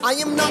I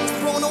am not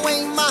throwing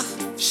away my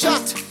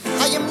shot.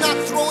 I am not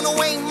throwing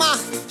away my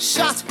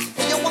shot.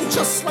 Hey yo, I'm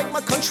just like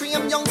my country.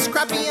 I'm young,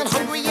 scrappy, and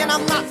hungry, and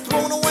I'm not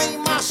throwing away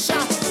my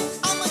shot.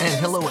 And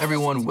hello,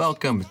 everyone.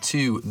 Welcome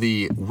to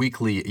the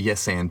weekly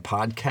Yes And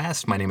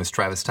podcast. My name is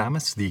Travis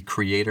Thomas, the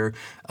creator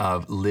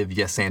of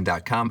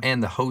LiveYesAnd.com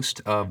and the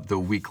host of the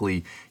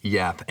weekly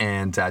Yap.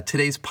 And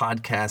today's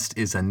podcast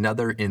is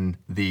another in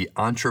the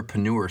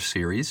entrepreneur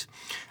series.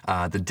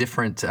 The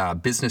different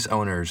business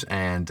owners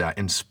and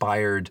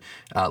inspired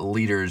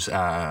leaders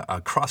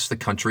across the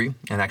country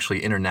and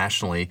actually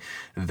internationally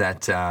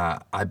that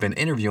I've been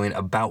interviewing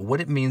about what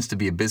it means to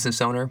be a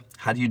business owner.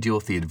 How do you deal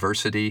with the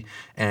adversity?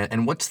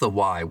 And what's the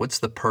why? What's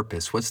the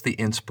purpose? What's the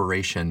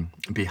inspiration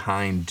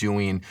behind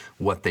doing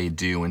what they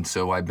do? And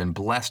so I've been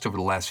blessed over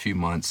the last few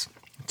months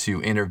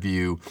to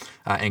interview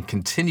and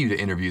continue to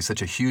interview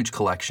such a huge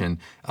collection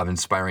of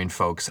inspiring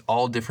folks,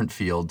 all different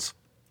fields,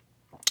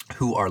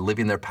 who are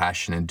living their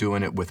passion and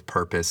doing it with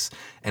purpose.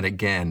 And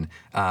again,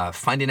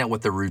 finding out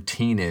what the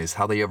routine is,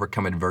 how they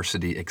overcome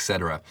adversity,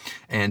 etc.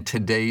 And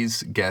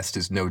today's guest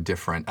is no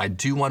different. I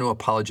do want to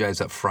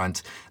apologize up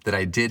front that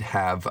I did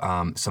have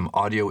some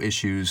audio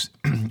issues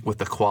with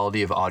the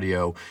quality of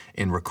audio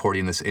in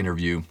recording this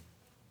interview.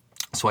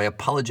 So I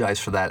apologize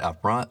for that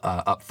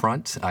up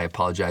front. I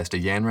apologize to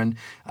Yanran,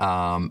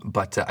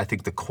 but I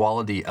think the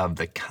quality of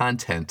the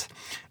content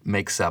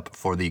makes up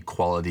for the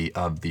quality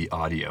of the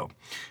audio.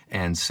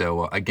 And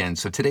so again,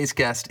 today's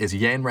guest is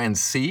Yanran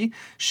C.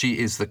 She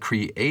is the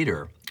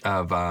creator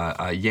of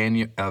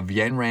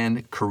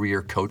Yanran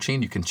Career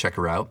Coaching. You can check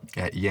her out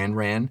at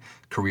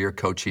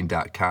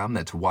yanrancareercoaching.com.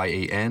 That's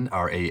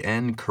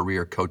YANRAN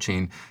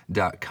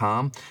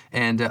careercoaching.com.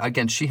 And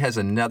again, she has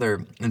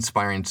another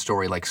inspiring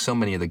story like so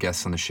many of the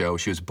guests on the show.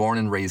 She was born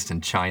and raised in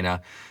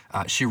China.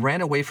 She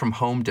ran away from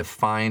home to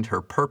find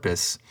her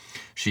purpose.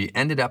 She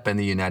ended up in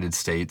the United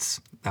States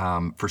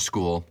for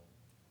school,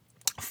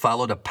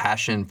 followed a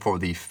passion for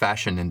the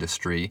fashion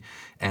industry,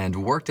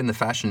 and worked in the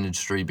fashion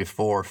industry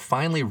before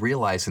finally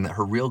realizing that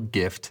her real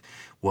gift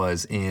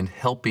was in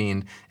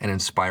helping and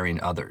inspiring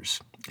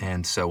others.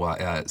 And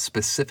so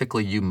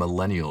specifically you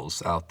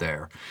millennials out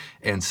there.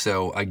 And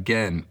so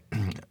again,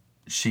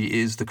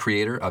 she is the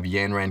creator of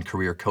Yanran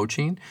Career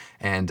Coaching,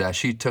 and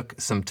she took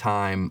some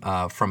time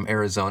from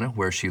Arizona,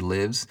 where she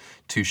lives,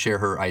 to share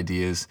her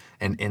ideas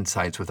and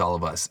insights with all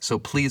of us. So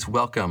please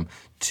welcome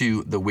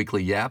to the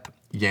Weekly Yap,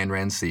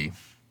 Yanran C.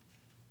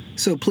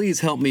 So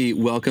please help me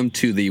welcome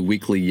to the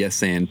weekly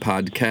Yes And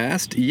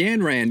podcast,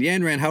 Yanran.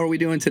 Yanran, how are we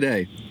doing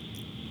today?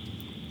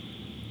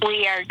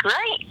 We are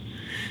great.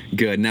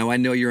 Good. Now I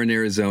know you're in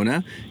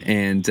Arizona,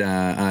 and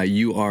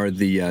you are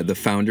the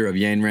founder of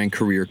Yanran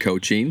Career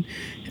Coaching,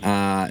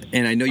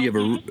 and I know you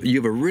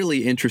have a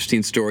really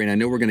interesting story, and I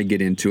know we're going to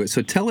get into it.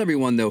 So tell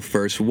everyone though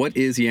first, what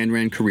is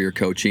Yanran Career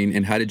Coaching,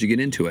 and how did you get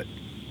into it?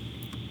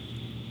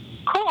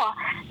 Cool.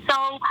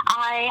 So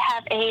I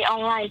have an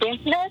online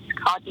business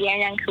called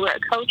Yanran Career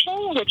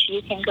Coaching, which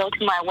you can go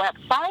to my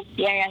website,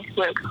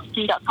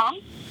 yanrancareercoaching.com.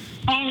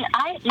 And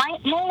I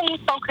mainly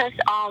focus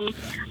on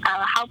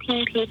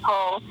helping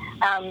people,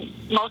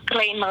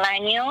 mostly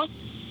millennials,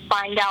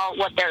 find out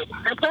what their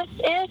purpose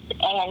is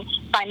and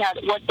find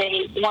out what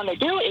they want to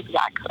do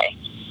exactly.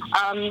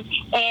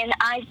 And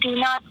I do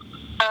not,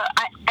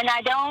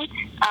 I don't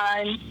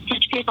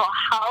teach people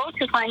how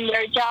to find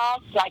their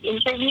jobs, like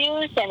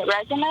interviews and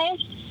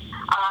resumes.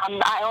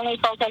 I only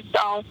focus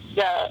on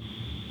the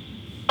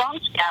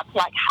front step,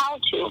 like how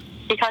to,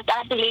 because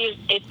I believe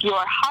if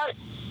your heart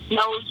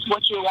knows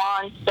what you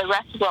want, the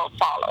rest will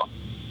follow.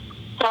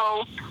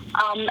 So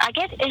I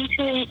get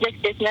into this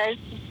business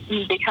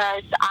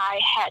because I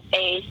had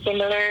a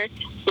similar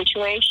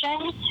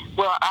situation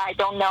where I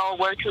don't know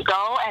where to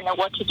go and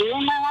what to do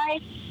in my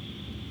life.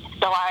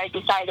 So I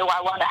decided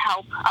I want to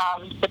help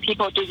the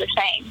people do the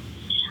same.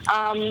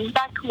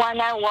 Back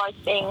when I was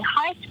in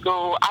high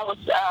school, I was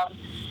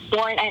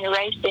born and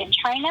raised in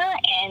China,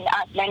 and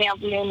as many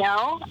of you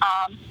know,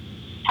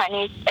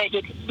 Chinese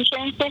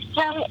education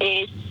system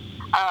is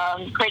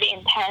pretty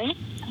intense.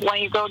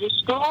 When you go to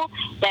school,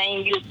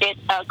 then you get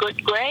a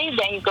good grade,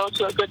 then you go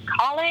to a good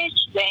college,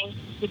 then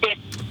you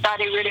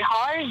study really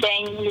hard,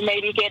 then you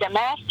maybe get a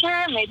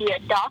master, maybe a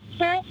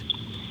doctor.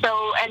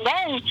 So, and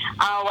then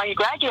when you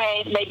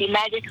graduate, maybe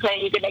magically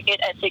you're going to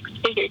get a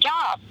six-figure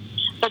job.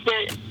 But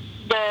the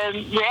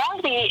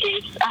reality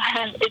is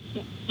it's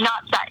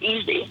not that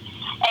easy.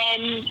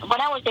 And when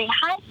I was in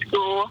high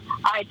school,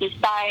 I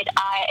decided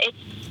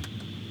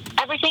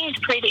everything is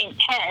pretty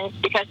intense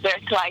because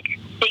there's like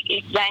big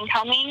exam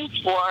coming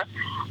for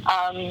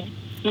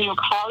new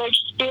college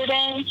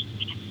students.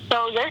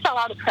 So there's a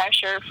lot of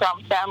pressure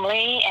from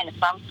family and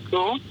from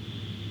school.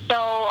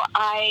 So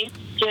I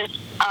just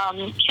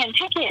can't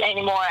take it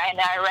anymore,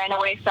 and I ran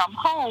away from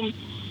home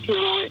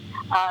to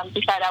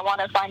decide I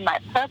want to find my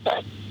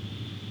purpose.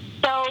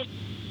 So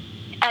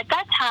at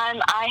that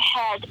time, I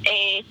had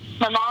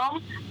my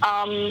mom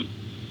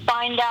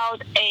find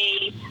out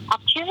a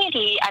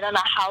opportunity. I don't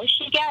know how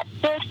she got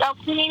this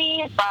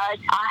opportunity, but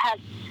I had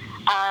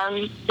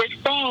this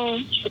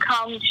thing to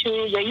come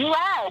to the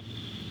U.S.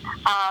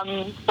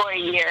 for a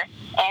year,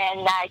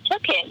 and I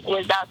took it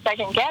without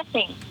second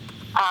guessing.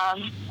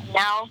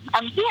 Now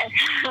I'm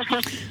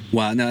here.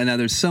 Wow. Now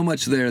there's so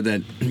much there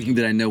that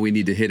I know we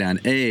need to hit on.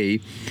 A,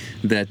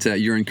 that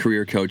you're in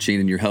career coaching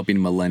and you're helping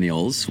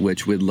millennials,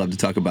 which we'd love to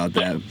talk about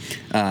that.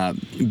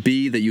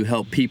 B, that you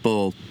help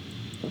people.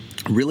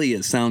 Really,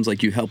 it sounds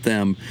like you help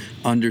them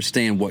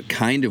understand what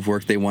kind of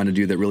work they want to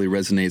do that really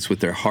resonates with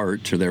their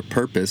heart or their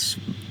purpose,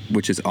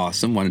 which is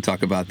awesome. Want to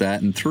talk about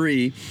that. And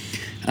 3,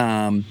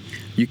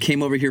 you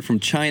came over here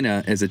from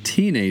China as a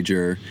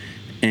teenager,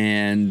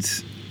 and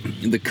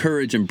the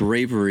courage and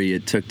bravery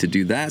it took to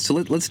do that. So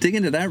let's dig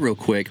into that real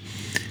quick.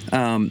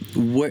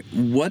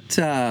 What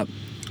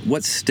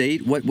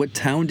state, what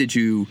town did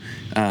you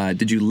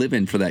live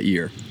in for that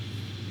year?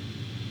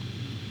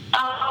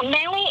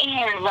 Mainly in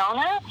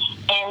Arizona,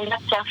 and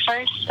that's the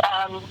first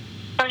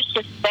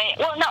day.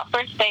 Well, not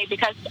first day,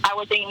 because I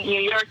was in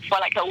New York for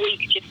like a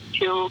week just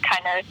to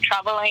kind of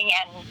traveling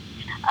and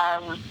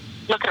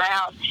look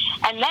around.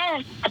 And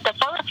then the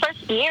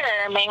first year,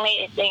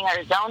 mainly in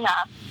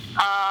Arizona,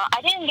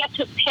 I didn't get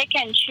to pick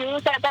and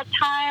choose at that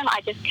time.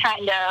 I just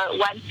kind of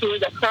went through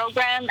the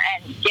program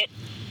and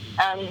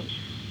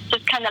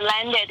just kind of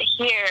landed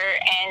here.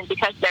 And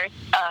because there's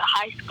a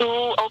high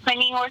school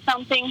opening or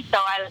something, so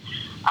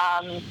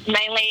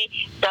mainly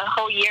the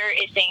whole year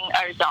is in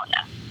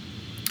Arizona.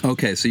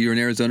 Okay, so you were in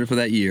Arizona for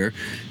that year,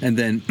 and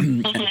then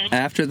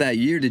after that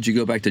year, did you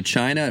go back to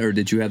China, or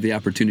did you have the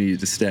opportunity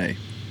to stay?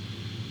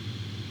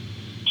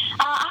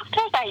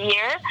 After that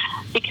year,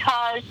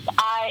 because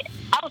I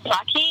was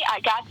lucky,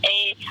 I got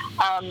a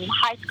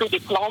high school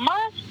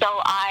diploma, so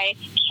I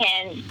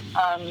can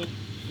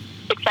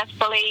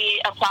successfully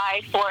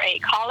apply for a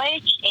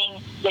college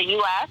in the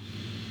U.S.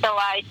 So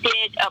I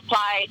did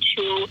apply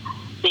to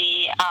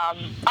the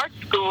art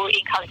school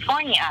in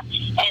California,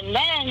 and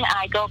then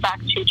I go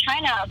back to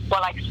China for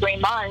like 3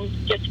 months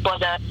just for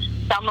the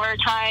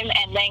summertime,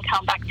 and then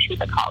come back to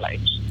the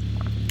college.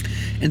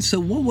 And so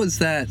what was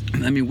that,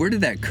 I mean, where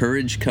did that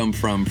courage come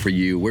from for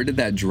you? Where did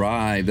that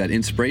drive, that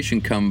inspiration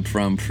come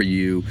from for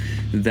you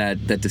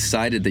that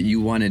decided that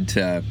you wanted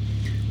to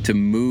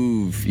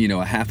move,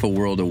 a half a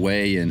world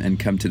away and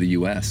come to the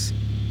U.S.?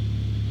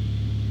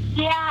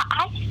 Yeah,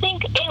 I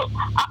think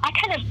I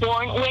kind of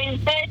born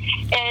with it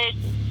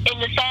in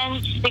the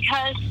sense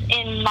because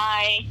in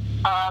my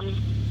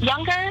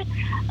younger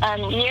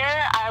year,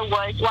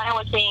 when I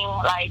was in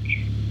like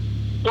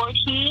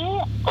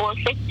 14 or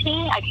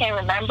 15, I can't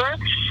remember.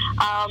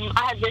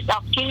 I had this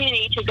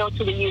opportunity to go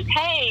to the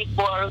UK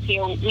for a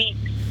few weeks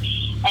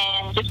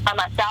and just by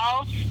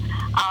myself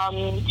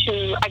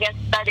to, I guess,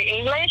 study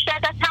English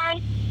at that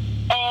time.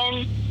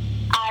 And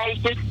I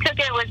just took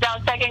it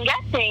without second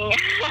guessing.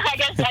 I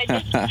guess I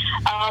just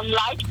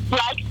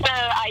liked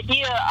the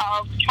idea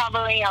of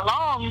traveling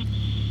alone.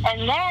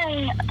 And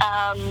then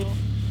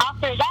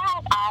after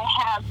that, I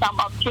had some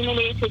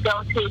opportunity to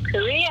go to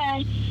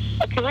Korea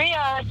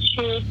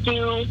to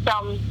do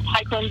some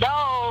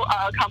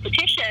taekwondo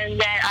competition.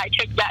 Then I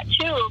took that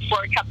too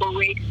for a couple of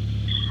weeks.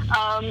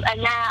 And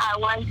then I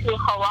went to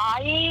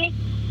Hawaii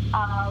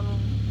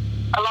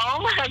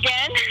alone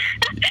again.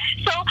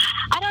 So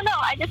I don't know.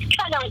 I just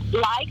kind of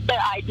like the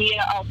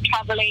idea of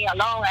traveling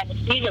alone and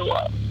see the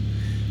world.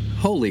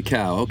 Holy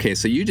cow! Okay,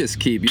 so you just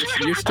keep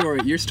your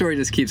story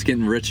just keeps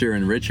getting richer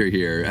and richer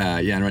here,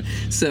 Yanran.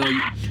 So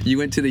you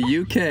went to the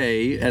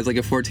UK as like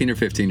a 14 or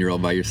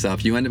 15-year-old by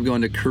yourself. You ended up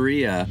going to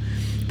Korea.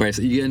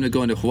 You ended up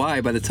going to Hawaii.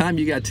 By the time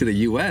you got to the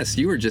US,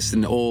 you were just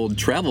an old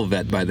travel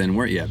vet by then,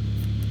 weren't you?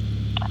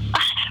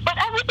 But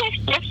everything's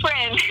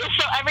different.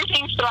 So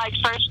everything's like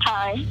first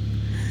time.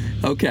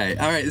 Okay,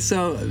 all right.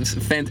 So,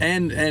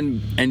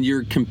 and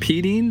you're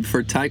competing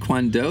for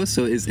Taekwondo.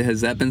 So,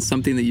 has that been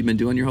something that you've been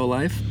doing your whole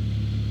life?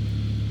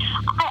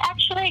 I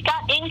actually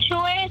got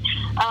into it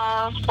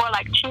for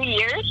like 2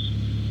 years.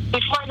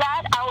 Before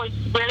that, I was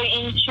really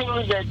into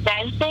the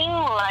dancing.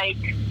 Like,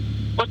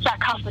 what's that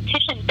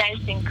competition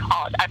dancing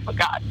called? I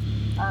forgot.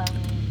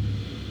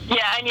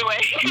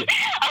 Anyway,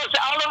 I was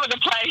all over the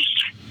place.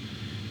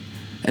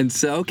 And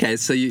so, okay,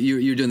 so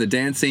you're doing the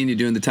dancing, you're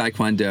doing the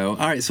Taekwondo.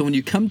 All right, so when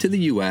you come to the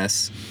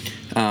U.S.,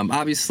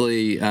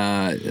 obviously,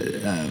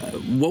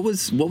 what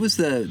was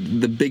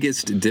the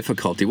biggest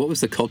difficulty? What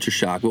was the culture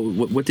shock?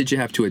 What did you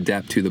have to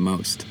adapt to the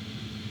most?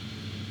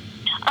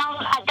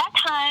 At that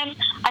time,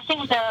 I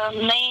think the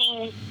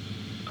main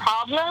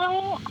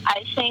problem,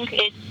 I think,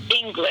 is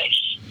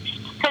English.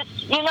 Because,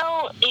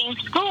 in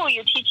school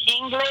you teach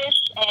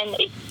English, and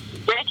it's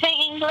written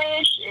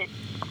English, it's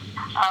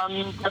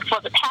for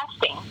the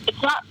testing.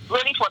 It's not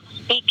really for the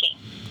speaking.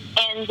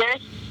 And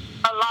there's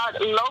a lot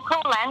of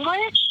local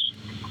language.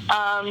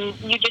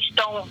 You just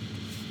don't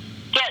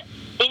get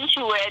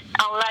into it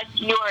unless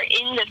you're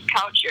in this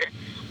culture.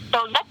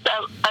 So that's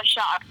a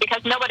shock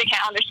because nobody can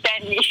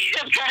understand me,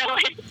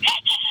 apparently.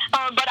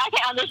 But I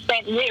can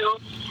understand you.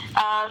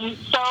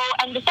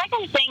 And the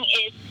second thing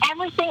is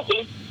everything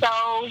is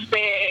so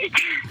big.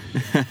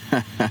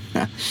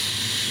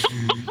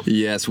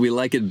 Yes, we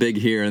like it big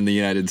here in the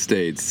United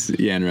States,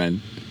 Yanran.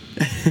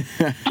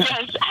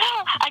 Yes.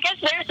 I guess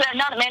there's are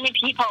not many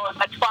people.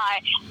 That's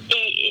why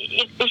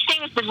it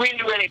seems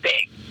really, really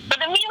big. But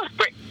the meal is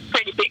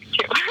pretty big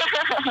too.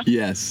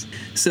 Yes.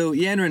 So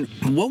Yanran,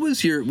 what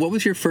was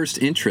your first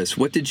interest?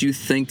 What did you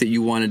think that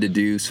you wanted to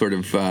do, sort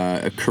of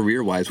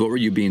career-wise? What were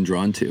you being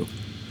drawn to?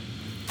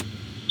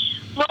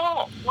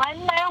 Well,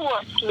 when I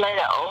was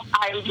little,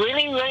 I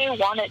really, really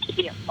wanted to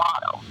be a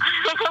model.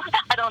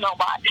 I don't know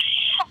why.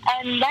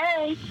 And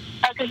then,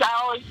 because I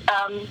always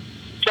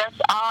dress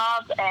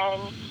up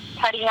and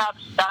cutting up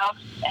stuff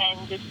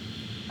and just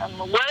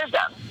wear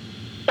them.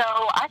 So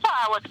I thought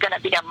I was going to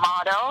be a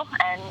model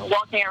and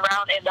walking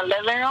around in the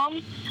living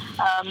room.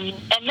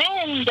 And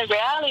then the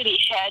reality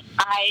hit.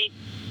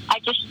 I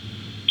just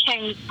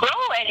can't grow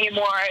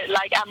anymore.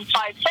 Like, I'm 5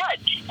 foot,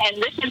 and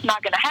this is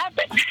not going to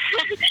happen.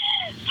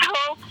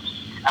 So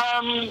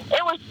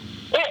it was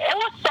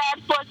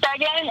sad for a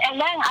second, and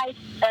then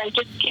I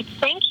just keep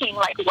thinking,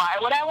 like, why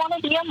would I want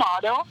to be a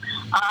model?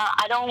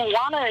 I don't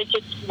want to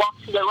just walk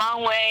to the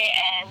runway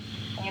and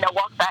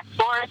walk back and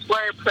forth,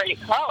 wear pretty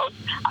clothes.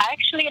 I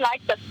actually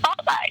like the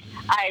spotlight.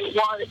 I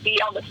want to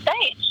be on the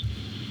stage.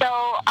 So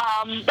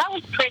that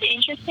was pretty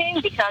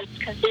interesting because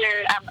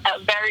considered I'm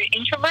a very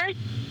introvert.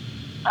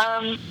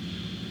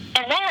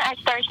 And then I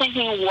started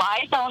thinking,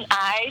 why don't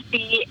I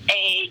be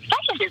a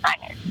fashion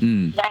designer?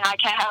 Then I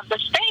can have the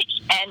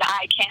stage and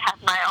I can have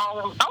my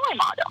own runway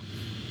model.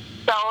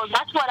 So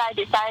that's what I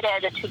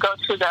decided to go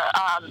to the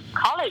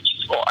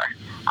college for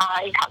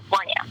in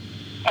California.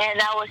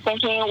 And I was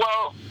thinking,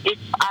 well, if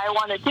I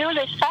want to do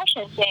this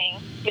fashion thing,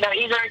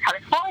 either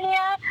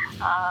California,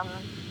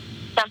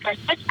 San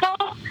Francisco,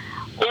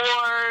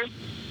 or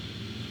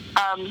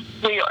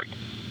New York.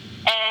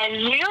 And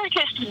New York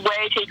is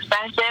way too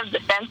expensive, the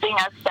same thing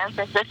as San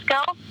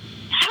Francisco.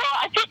 So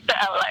I picked the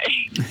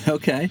LA.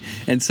 Okay.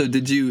 And so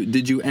did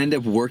you end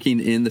up working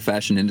in the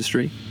fashion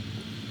industry?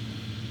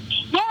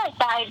 Yes,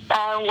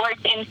 I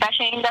worked in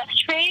fashion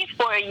industry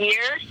for a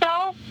year or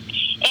so.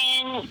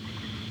 And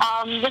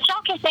the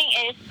shocking thing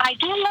is I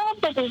do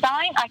love the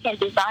design. I can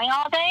design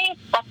all day.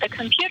 But the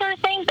computer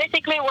thing,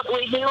 basically what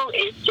we do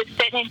is just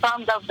sit in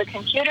front of the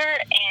computer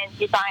and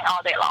design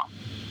all day long.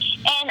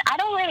 And I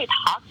don't really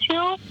talk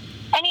to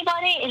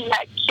anybody in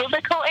that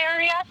cubicle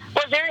area.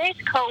 Well, there is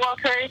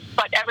coworkers,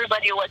 but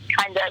everybody was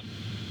kind of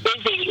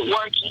busy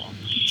working.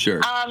 Sure.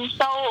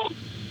 So,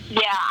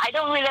 yeah, I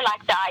don't really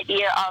like the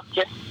idea of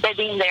just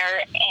sitting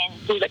there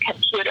and do the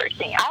computer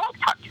thing. I like to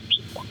talk to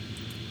people.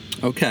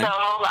 Okay. So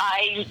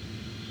I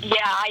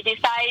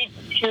decided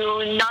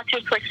to not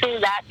to pursue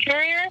that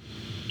career.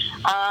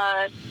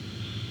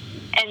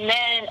 And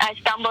then I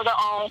stumbled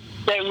on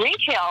the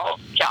retail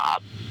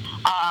job,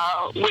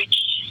 which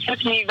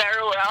suits me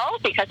very well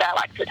because I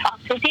like to talk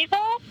to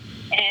people.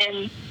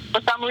 And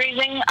for some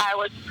reason, I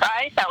was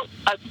surprised. I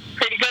was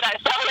pretty good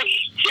at selling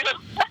too.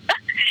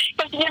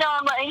 Because,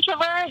 I'm an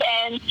introvert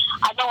and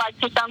I don't like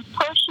to sound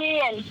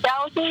pushy and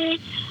salesy.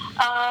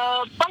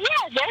 But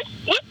yeah, there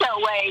is a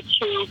way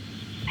to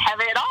have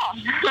it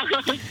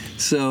all.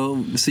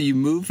 So you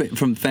move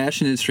from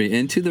fashion industry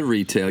into the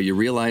retail. You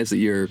realize that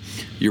you're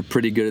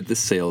pretty good at the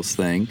sales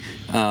thing.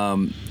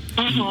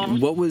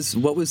 What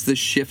was the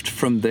shift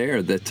from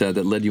there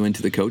that led you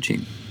into the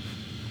coaching?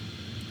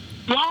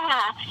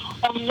 Yeah,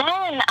 and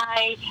then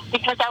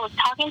because I was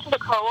talking to the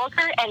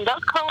coworker, and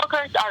those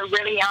coworkers are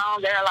really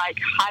young. They're like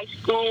high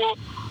school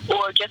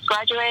or just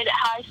graduated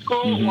high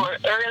school or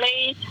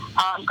early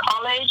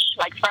college,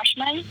 like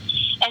freshmen.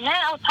 And then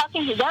I was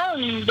talking to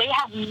them. They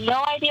have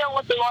no idea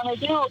what they want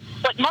to do,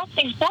 but most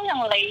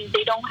importantly,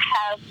 they don't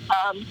have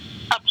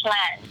a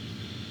plan.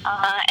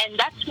 And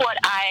that's what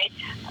I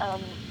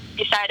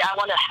decided I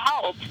want to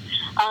help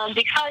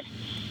because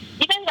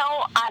even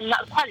though I'm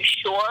not quite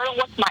sure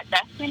what my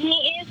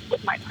destiny is,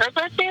 what my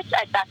purpose is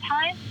at that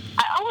time,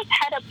 I always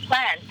had a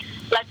plan.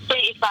 Let's say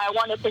if I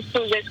want to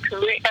pursue this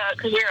career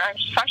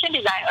as fashion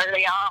design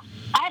early on,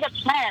 I had a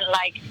plan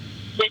like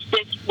this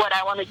is what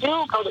I want to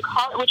do, go to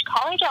college, which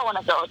college I want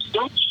to go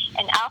to,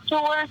 and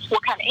afterwards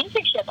what kind of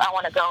internship I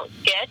want to go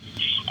get,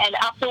 and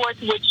afterwards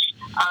which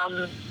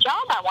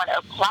job I want to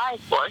apply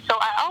for. So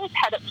I always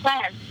had a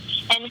plan.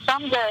 And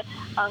from the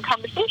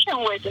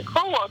conversation with the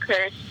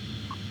coworkers,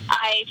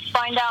 I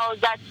find out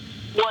that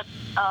what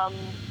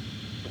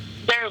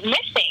they're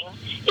missing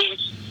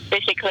is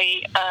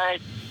basically a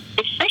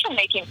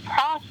decision-making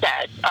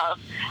process of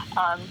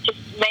just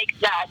make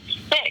that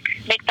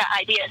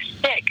idea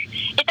stick.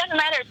 It doesn't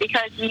matter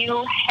because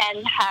you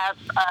can have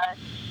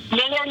a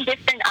million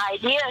different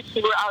ideas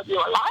throughout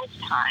your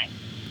lifetime,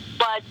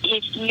 but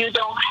if you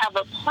don't have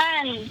a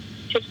plan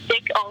to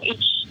stick on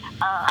each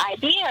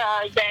idea,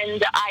 then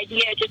the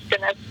idea is just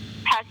going to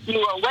pass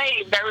you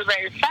away very,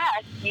 very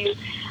fast. You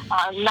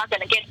are not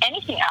going to get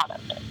anything out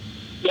of it.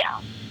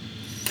 Yeah.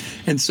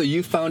 And so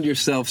you found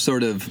yourself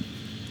sort of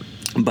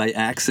by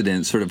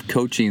accident sort of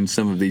coaching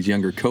some of these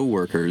younger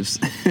coworkers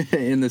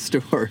in the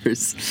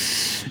stores.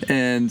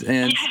 And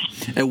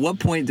at what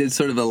point did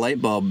sort of a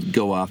light bulb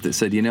go off that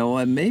said,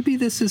 what, maybe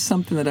this is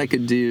something that I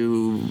could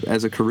do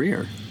as a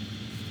career?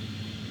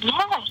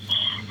 Yes.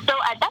 So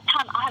at that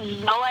time, I have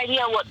no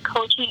idea what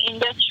coaching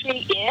industry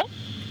is,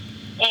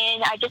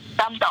 and I just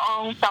stumbled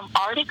on some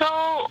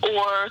article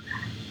or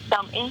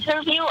some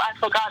interview. I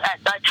forgot at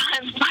that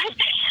time, but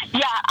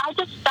yeah, I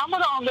just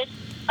stumbled on this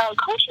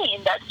coaching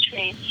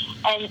industry,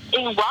 and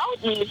it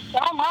wowed me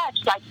so much.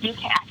 Like, you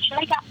can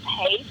actually get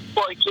paid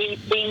for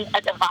giving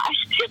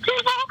advice to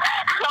people.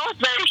 I was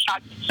very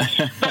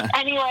shocked. But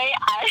anyway,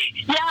 I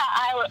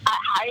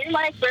hired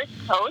my first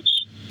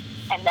coach,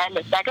 and then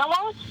the second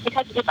one,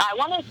 because if I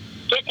want to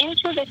get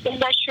into this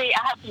industry,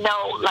 I have to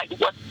know, like,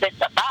 what's this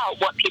about,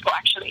 what people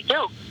actually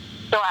do.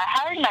 So I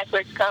hired my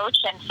first coach,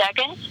 and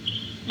second,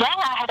 then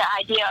I had the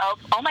idea of,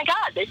 oh my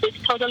God, this is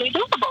totally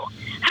doable.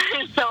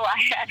 So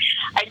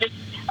I just,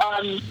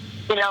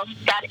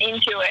 got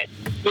into it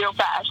real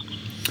fast.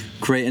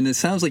 Great, and it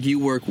sounds like you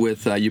work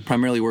with you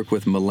primarily work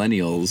with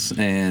millennials,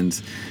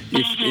 and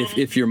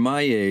if you're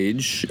my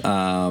age,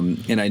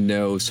 and I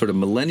know sort of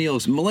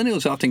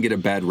millennials often get a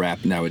bad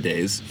rap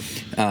nowadays.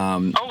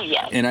 Oh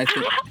yeah, and I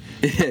think.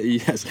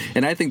 Yes,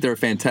 and I think they're a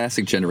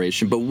fantastic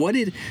generation. But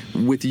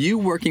with you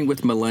working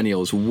with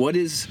millennials, what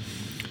is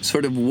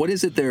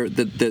it there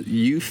that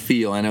you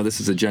feel? I know this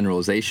is a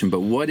generalization,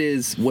 but what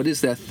is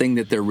that thing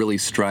that they're really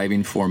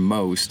striving for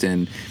most,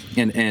 and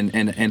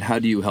how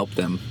do you help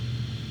them?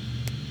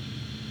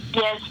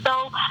 Yes,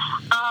 so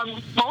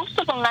most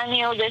of the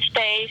millennials these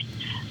days,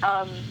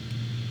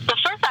 the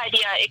first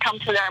idea it comes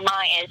to their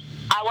mind is,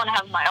 I want to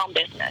have my own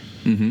business,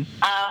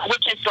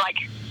 which is like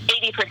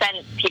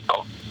 80%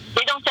 people.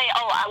 They don't say,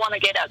 oh, I want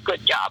to get a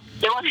good job.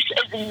 They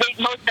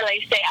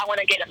mostly say, I want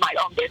to get my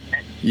own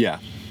business. Yeah.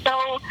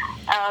 So,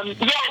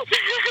 yes.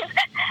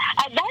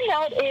 And that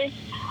note is,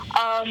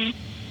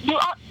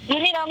 you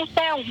need to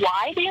understand,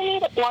 why do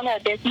you want a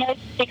business?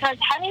 Because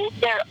having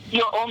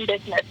your own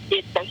business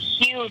is a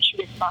huge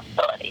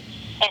responsibility,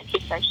 and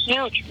it's a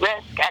huge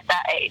risk at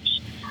that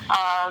age.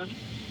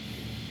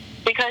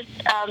 Because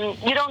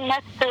you don't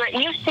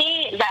necessarily, you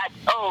see that,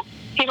 oh,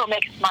 people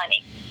make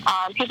money.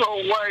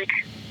 People work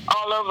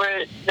all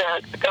over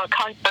the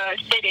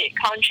city,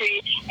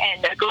 country,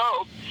 and the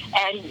globe.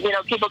 And,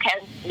 people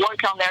can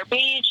work on their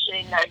beach,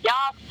 in their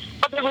yacht.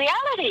 But the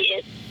reality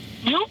is,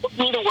 you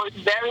need to work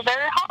very,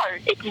 very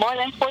hard. It's more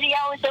than 40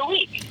 hours a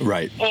week.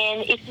 Right.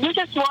 And if you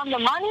just want the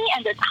money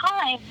and the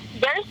time,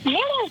 there's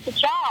millions of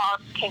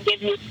jobs can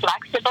give you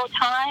flexible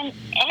time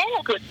and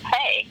a good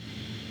pay,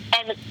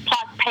 and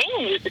plus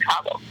paying you to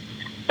travel.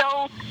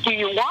 So do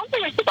you want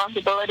the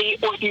responsibility,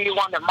 or do you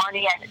want the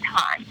money and the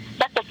time?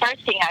 That's the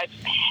first thing I've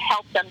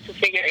helped them to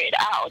figure it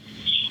out.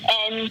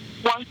 And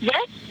once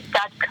this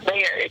got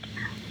cleared,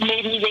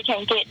 maybe they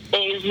can get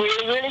a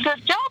really, really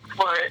good job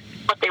for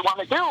what they want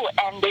to do,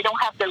 and they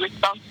don't have the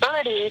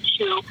responsibility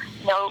to,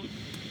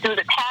 do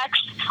the tax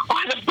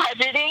or the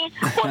budgeting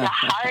or the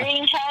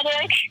hiring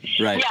headache.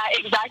 Right.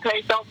 Yeah,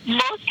 exactly. So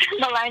most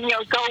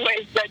millennials go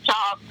with the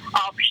job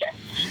option.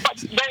 But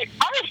there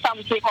are some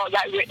people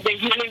that they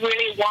really,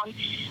 really want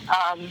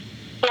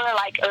sort of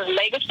like a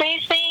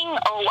legacy thing.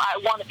 Oh, I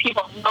want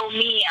people to know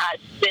me as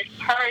this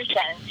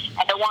person,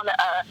 and I want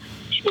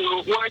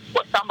to work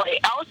for somebody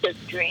else's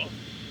dream.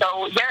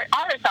 So there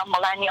are some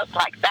millennials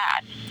like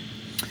that.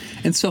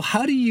 And so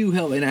how do you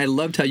help, and I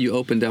loved how you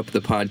opened up the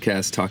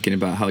podcast talking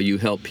about how you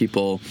help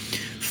people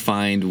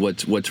find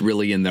what's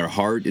really in their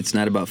heart. It's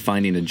not about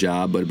finding a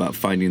job, but about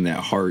finding that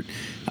heart.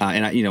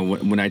 And I,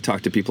 when I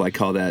talk to people, I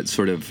call that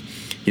sort of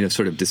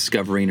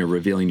discovering or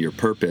revealing your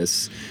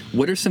purpose.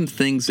 What are some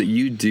things that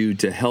you do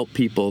to help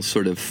people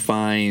sort of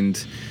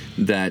find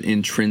that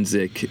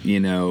intrinsic,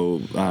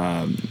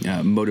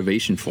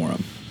 motivation for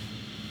them?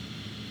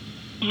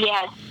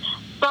 Yes.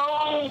 So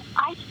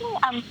I think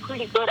I'm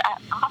pretty good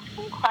at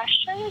asking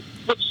questions,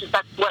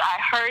 that's what I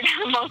heard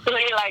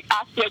mostly, like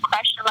ask you a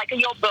question, like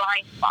your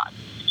blind spot.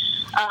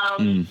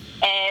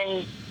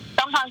 And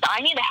sometimes I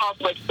need help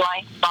with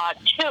blind spot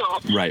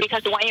too, right.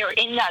 Because when you're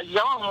in that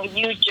zone,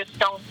 you just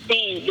don't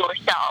see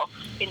yourself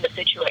in the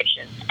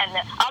situation, and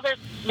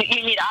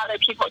you need other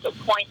people to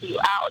point you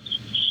out.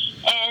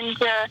 And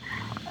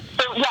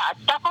so yeah,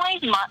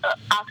 definitely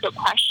ask a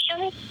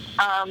question,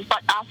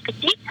 but ask a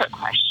deeper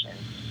question.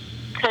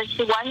 Because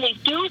when they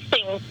do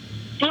say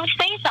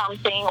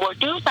something or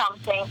do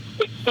something,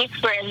 it's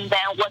different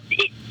than what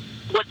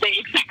they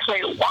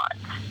exactly want.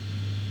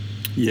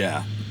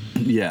 Yeah,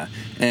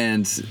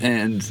 and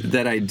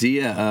that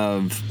idea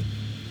of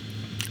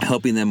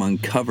helping them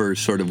uncover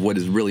sort of what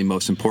is really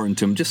most important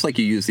to them. Just like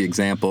you use the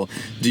example,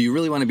 do you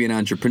really want to be an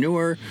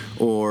entrepreneur,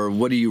 or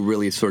what are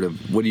you sort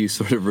of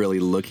really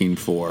looking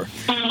for?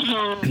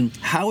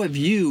 Mm-hmm. How have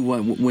you,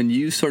 when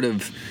you sort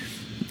of,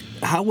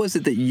 how was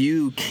it that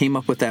you came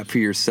up with that for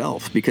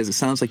yourself? Because it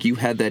sounds like you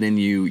had that in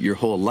you your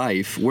whole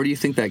life. Where do you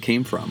think that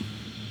came from?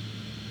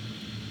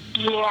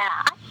 Yeah,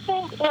 I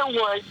think it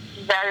was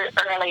very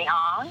early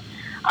on.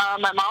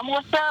 My mom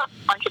was an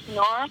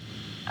entrepreneur.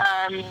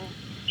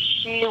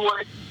 She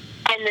was,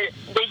 and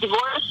they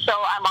divorced, so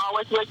I'm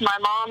always with my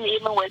mom,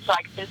 even with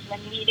like business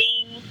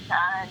meetings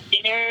and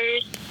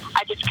dinners.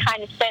 I just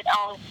kind of sit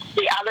on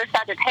the other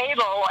side of the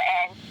table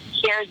and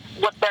hear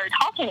what they're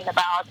talking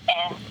about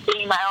and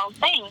doing my own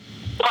thing.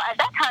 Well, at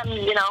that time,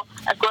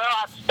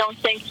 grown-ups don't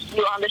think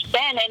you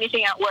understand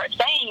anything that we're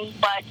saying,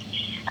 but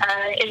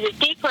in the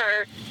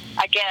deeper,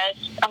 I guess,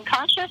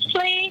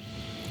 unconsciously,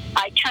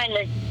 I kind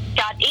of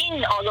got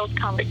in all those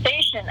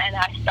conversations and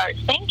I started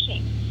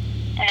thinking.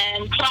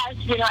 And plus,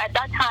 at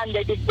that time,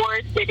 the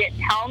divorce, they didn't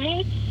tell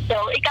me,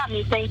 so it got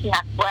me thinking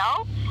as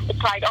well.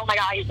 It's like, oh my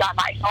God, is that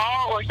my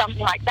fault or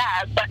something like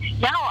that? But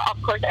now,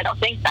 of course, I don't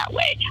think that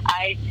way.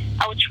 I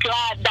was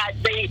glad that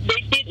they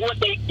did what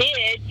they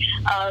did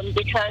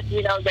because,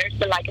 there's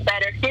a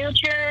better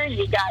future.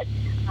 You got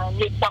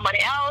meet somebody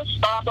else,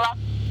 blah, blah.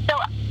 So,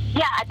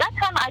 yeah, at that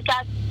time, I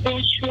got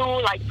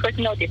into,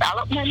 personal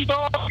development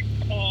books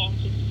and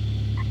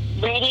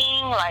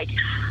reading,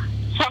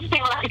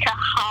 something like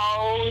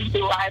how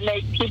do I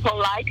make people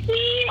like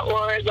me,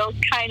 or those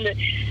kind of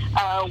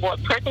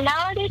what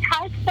personality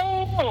type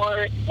thing,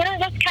 or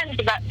those kind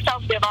of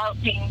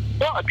self-developing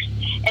books.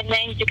 And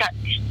then it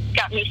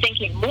got me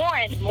thinking more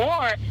and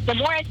more. The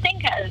more I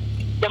think,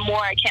 the more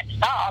I can't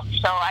stop.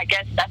 So I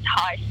guess that's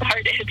how I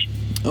started.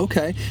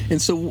 Okay,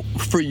 and so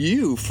for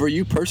you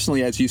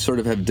personally, as you sort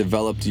of have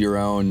developed your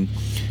own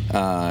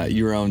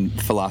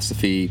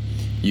philosophy,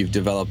 you've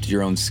developed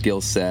your own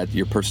skill set,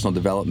 your personal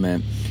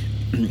development.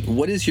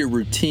 What is your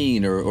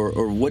routine,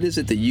 or what is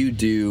it that you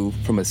do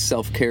from a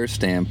self-care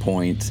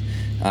standpoint,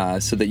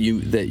 so that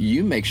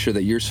you make sure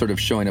that you're sort of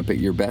showing up at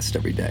your best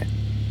every day?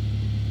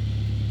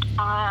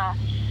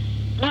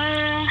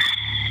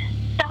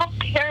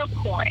 Self-care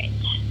point.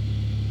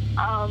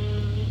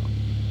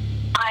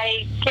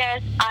 I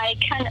guess I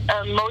kind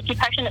of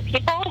multi-passionate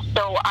people,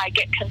 so I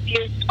get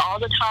confused all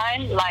the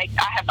time. I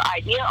have an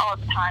idea all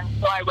the time,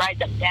 so I write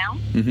them down.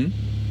 Mm-hmm.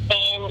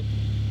 And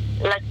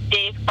let's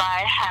say if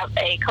I have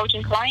a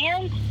coaching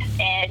client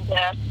and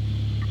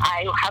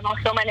I have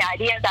so many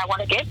ideas I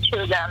want to give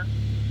to them,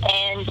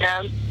 and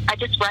I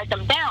just write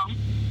them down.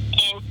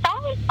 And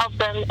some of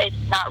them is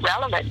not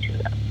relevant to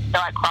them, so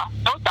I cross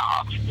those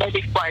off,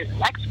 maybe for the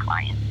next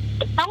client.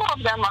 But some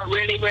of them are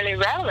really, really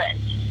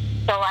relevant,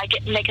 so I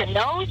make a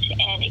note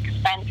and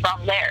expand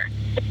from there.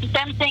 It's the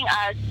same thing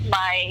as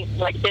my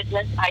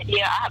business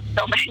idea. I have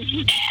so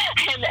many,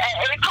 and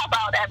it pop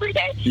out every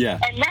day. Yeah.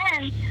 And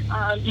then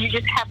you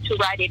just have to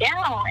write it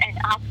down and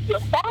ask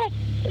yourself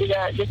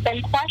the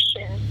same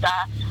questions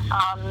that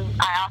I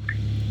ask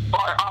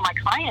for all my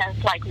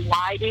clients.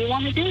 Why do you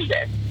want to do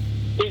this?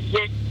 Is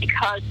this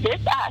because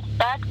this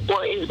aspect,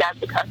 or is that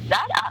because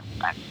that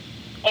aspect?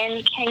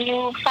 And can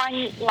you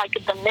find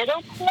the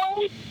middle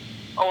point,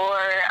 or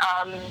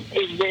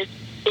is this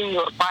in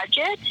your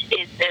budget?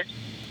 Is this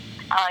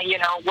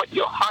what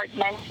your heart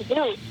meant to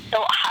do? So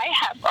I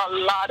have a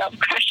lot of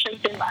questions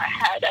in my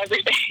head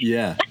every day.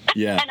 Yeah.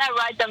 And I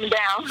write them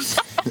down.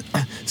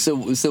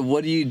 So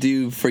what do you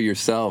do for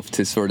yourself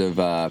to sort of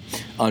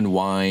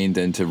unwind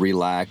and to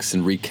relax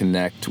and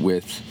reconnect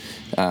with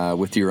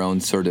your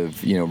own sort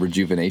of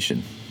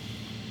rejuvenation?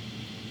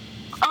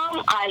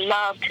 I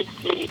love to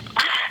sleep.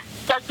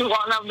 That's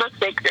one of the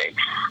secrets.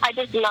 I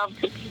just love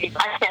to sleep.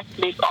 I can't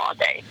sleep all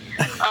day.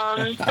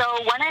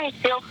 So when I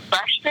feel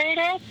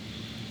frustrated,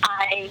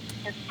 I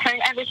just turn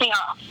everything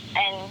off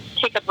and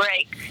take a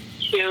break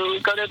to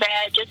go to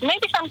bed. Just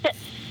maybe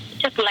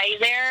just lay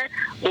there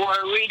or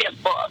read a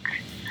book.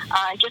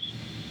 Just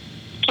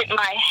keep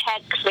my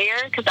head clear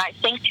because I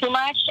think too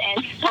much,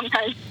 and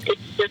sometimes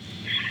it's just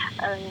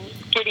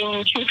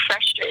getting too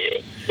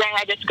frustrated. Then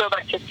I just go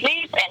back to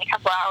sleep, and a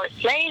couple hours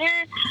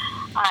later,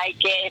 I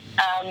get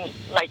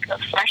a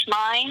fresh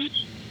mind,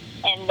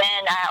 and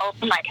then I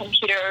open my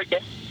computer,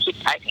 just keep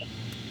typing.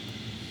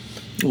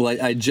 Well,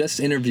 I just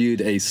interviewed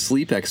a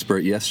sleep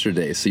expert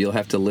yesterday, so you'll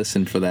have to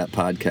listen for that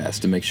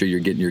podcast to make sure you're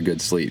getting your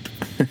good sleep.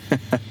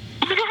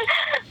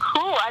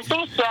 Cool. I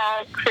think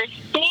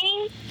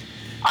Christine,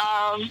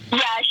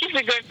 she's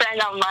a good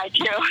friend of mine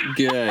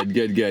too.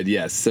 Good.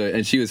 Yes. So,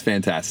 and she was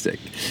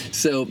fantastic.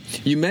 So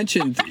you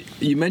mentioned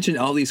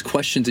all these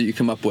questions that you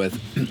come up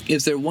with.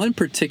 Is there one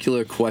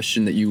particular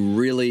question that you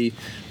really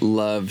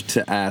love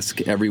to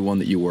ask everyone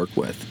that you work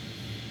with?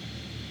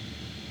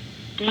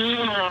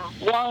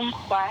 One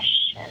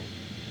question.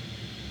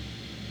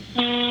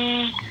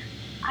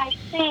 I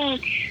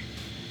think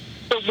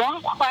the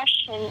one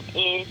question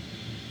is,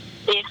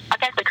 I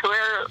guess the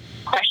career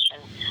question.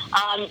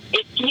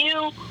 If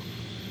you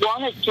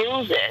want to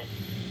do this,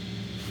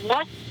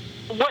 what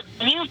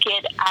do you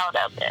get out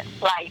of it?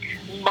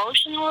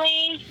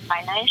 Emotionally,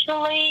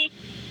 financially,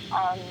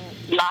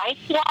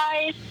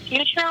 life-wise,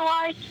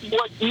 future-wise,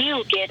 what do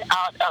you get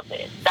out of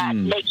it that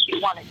makes you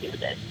want to do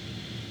this?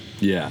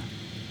 Yeah.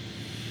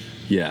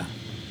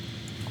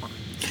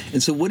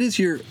 And so, what is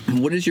your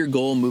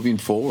goal moving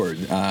forward,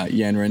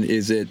 Yanran?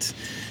 Is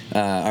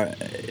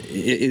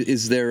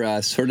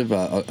there sort of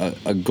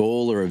a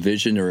goal or a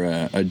vision or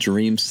a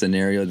dream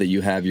scenario that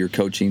you have your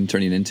coaching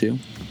turning into?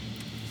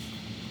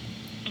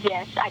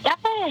 Yes, I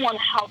definitely want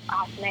to help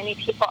as many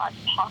people as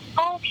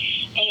possible.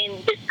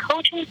 And this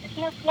coaching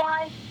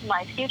business-wise,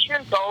 my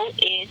future goal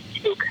is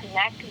to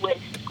connect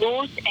with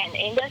schools and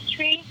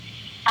industry.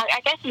 I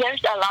guess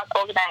there's a lot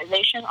of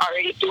organizations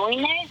already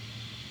doing it.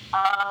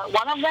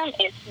 One of them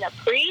is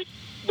Napri,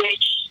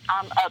 which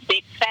I'm a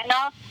big fan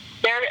of.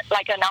 They're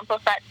like a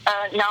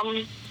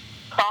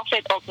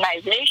non-profit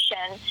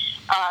organization,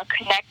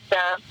 connect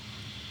the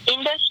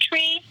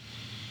industry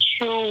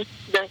to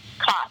the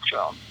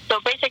classroom. So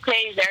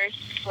basically, there's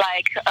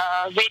like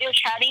a video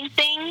chatting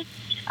thing.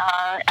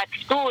 At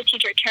school,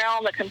 teacher turn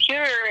on the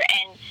computer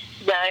and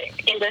the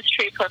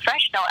industry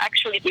professional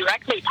actually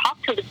directly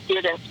talk to the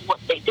students what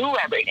they do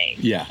every day.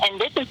 Yeah. And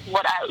this is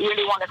what I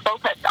really want to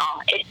focus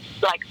on.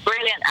 It's like a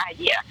brilliant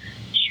idea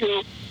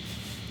to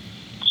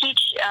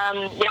teach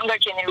younger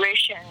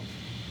generation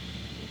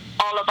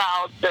all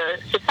about the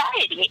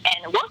society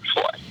and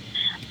workforce,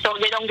 so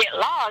they don't get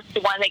lost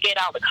when they get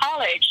out of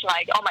college.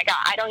 Like, oh my God,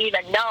 I don't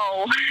even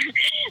know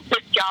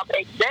this job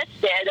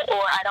existed,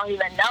 or I don't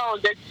even know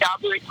this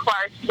job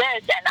requires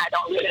this, and I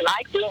don't really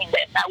like doing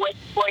this. I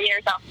wasted 4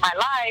 years of my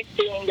life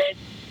doing this,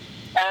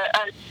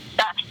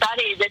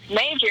 study this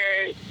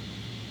major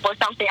for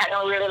something I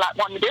don't really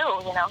want to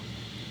do,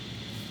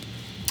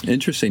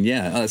 Interesting.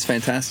 Yeah, that's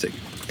fantastic.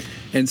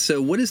 And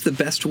so what is the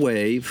best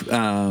way,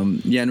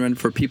 Yanran,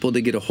 for people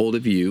to get a hold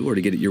of you or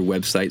to get at your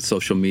website,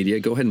 social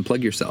media? Go ahead and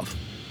plug yourself.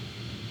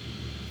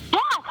 Yeah,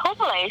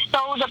 totally.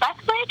 So the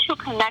best way to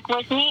connect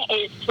with me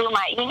is through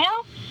my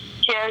email.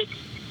 Just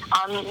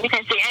you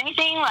can say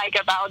anything like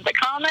about the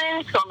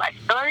comments or my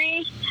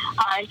stories.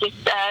 Just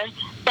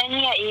send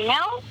me an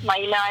email. My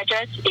email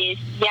address is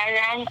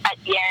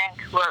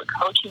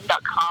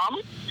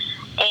yanran@yanrancareercoaching.com.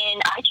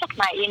 And I check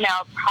my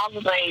email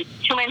probably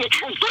too many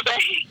times a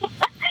day.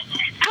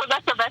 So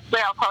that's the best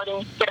way of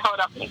get hold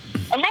of me.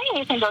 And then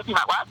you can go to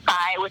my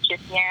website, which is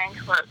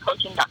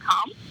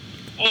yanrancareercoaching.com.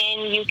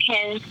 And you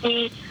can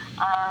see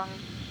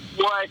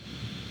what,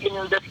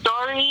 the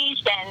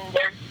stories, and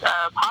there's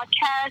a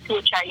podcast,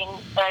 which I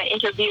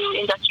interview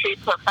industry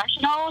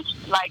professionals,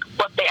 like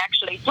what they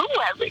actually do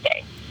every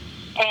day.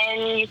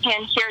 And you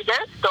can hear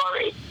their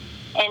stories.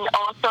 And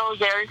also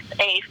there's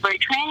a free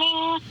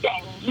trainings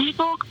and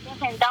ebook you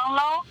can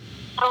download.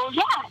 So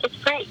yeah, it's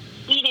pretty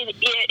easy.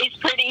 It's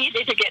pretty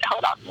easy to get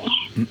hold of me.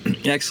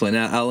 Excellent.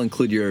 I'll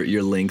include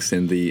your links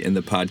in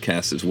the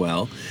podcast as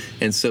well.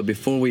 And so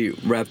before we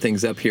wrap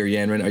things up here,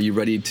 Yanran, are you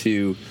ready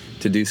to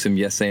do some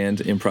yes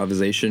and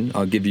improvisation?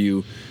 I'll give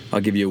you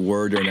a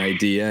word or an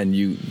idea, and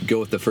you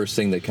go with the first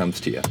thing that comes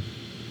to you.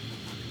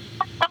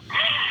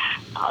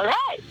 All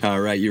right. All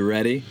right. You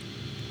ready?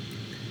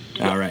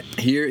 All right.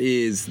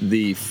 Here's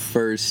the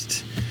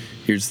first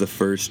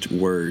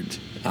word.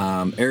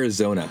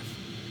 Arizona.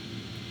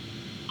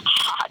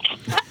 Hot.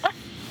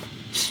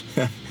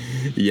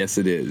 Yes,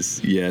 it is.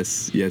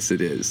 Yes,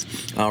 it is.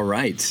 All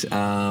right.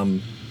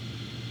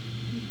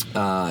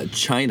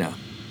 China.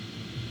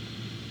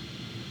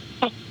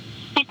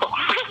 People.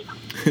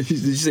 Did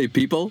you say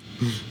people?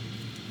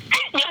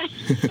 Yes.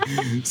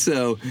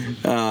 So,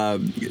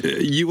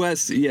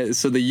 U.S. Yeah.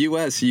 So the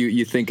U.S.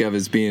 you think of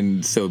as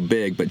being so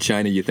big, but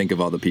China you think of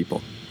all the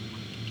people.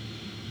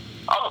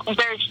 Oh,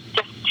 there's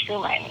just too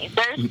many.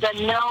 There's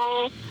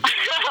no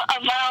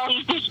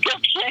amount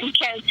description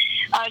can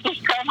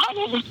describe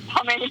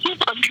how many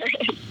people there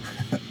is.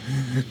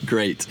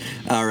 Great.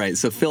 All right.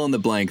 So fill in the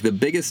blank. The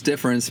biggest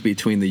difference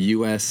between the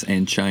U.S.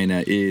 and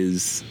China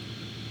is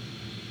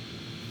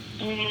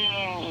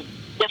the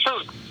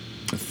food.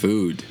 the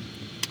food.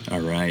 All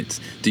right.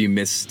 Do you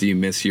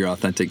miss your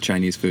authentic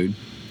Chinese food?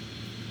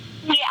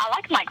 Yeah, I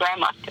like my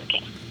grandma's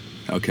cooking.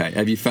 Okay.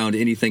 Have you found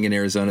anything in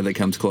Arizona that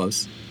comes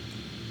close?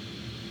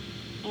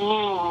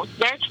 Ooh,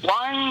 there's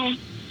one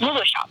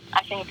noodle shop.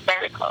 I think it's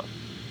very close.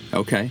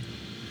 Okay.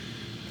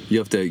 You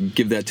have to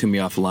give that to me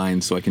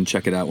offline so I can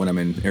check it out when I'm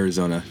in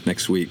Arizona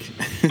next week.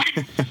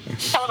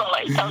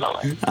 Totally.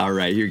 All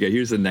right, here you go.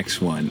 Here's the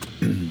next one.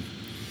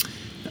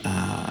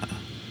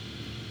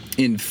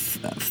 In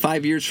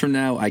 5 years from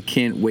now, I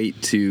can't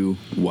wait to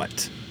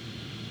what?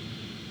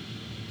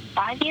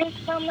 5 years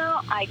from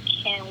now, I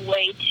can't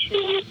wait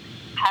to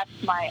have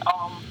my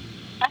own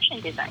fashion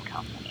design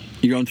company.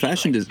 Your own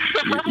fashion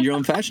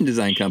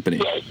design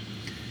company? Yes.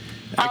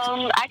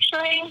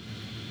 Actually,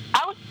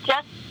 I was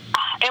just,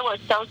 it was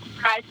so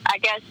surprised. I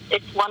guess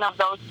it's one of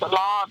those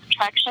law of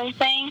attraction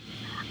things.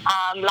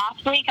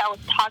 Last week, I was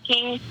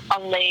talking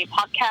on the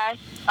podcast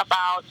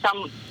about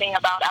something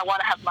about I want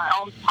to have my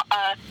own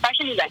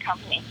fashion design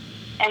company.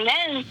 And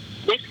then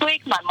this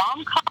week, my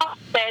mom called,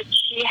 said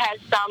she has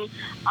some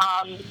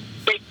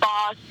big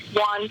boss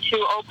want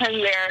to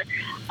open their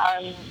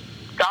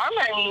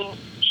garment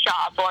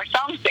shop or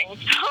something.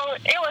 So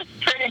it was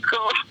pretty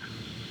cool.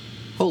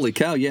 Holy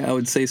cow! Yeah, I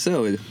would say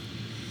so.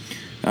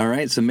 All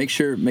right, so make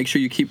sure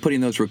you keep putting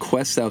those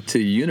requests out to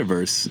the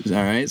universe.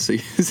 All right, so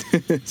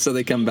so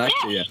they come back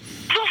to you.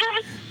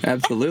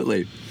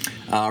 Absolutely.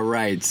 All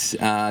right.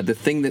 The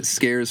thing that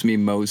scares me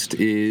most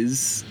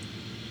is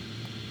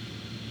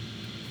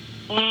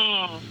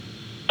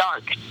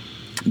dark.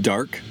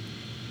 Dark?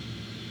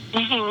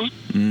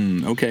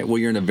 Mm-hmm. Okay. Well,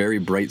 you're in a very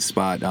bright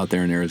spot out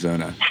there in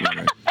Arizona.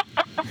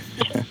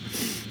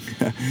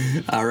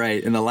 All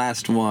right, and the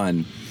last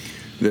one.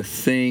 The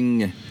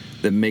thing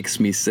that makes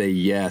me say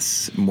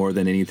yes more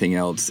than anything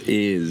else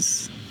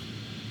is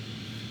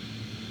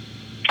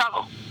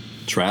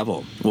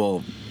Travel.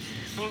 Well,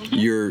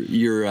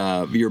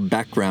 your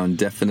background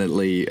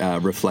definitely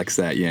reflects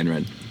that,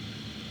 Yanran.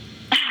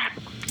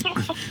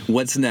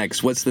 What's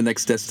next? What's the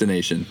next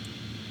destination?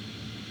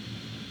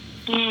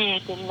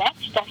 The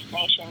next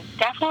destination,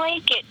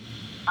 definitely get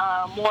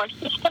more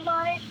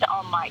systemized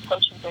on my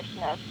coaching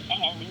business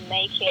and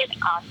make it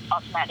as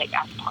automatic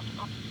as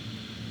possible.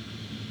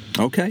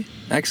 Okay,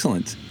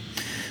 excellent.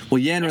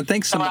 Well, Yanran,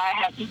 thanks so much.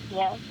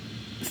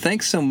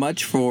 Thanks so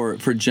much for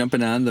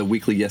jumping on the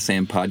weekly Yes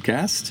and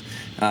podcast.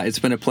 It's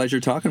been a pleasure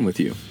talking with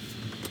you.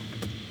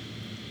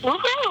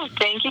 Woohoo!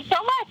 Thank you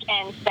so much,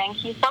 and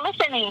thank you for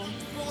listening.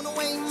 Thrown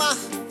away my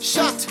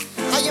shot.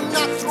 I am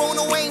not throwing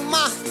away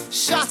my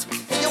shot.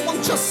 Hey, yo,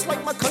 I'm just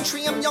like my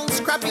country. I'm young,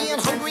 scrappy, and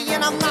hungry,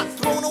 and I'm not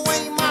throwing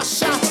away my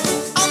shot.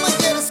 I'ma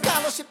get a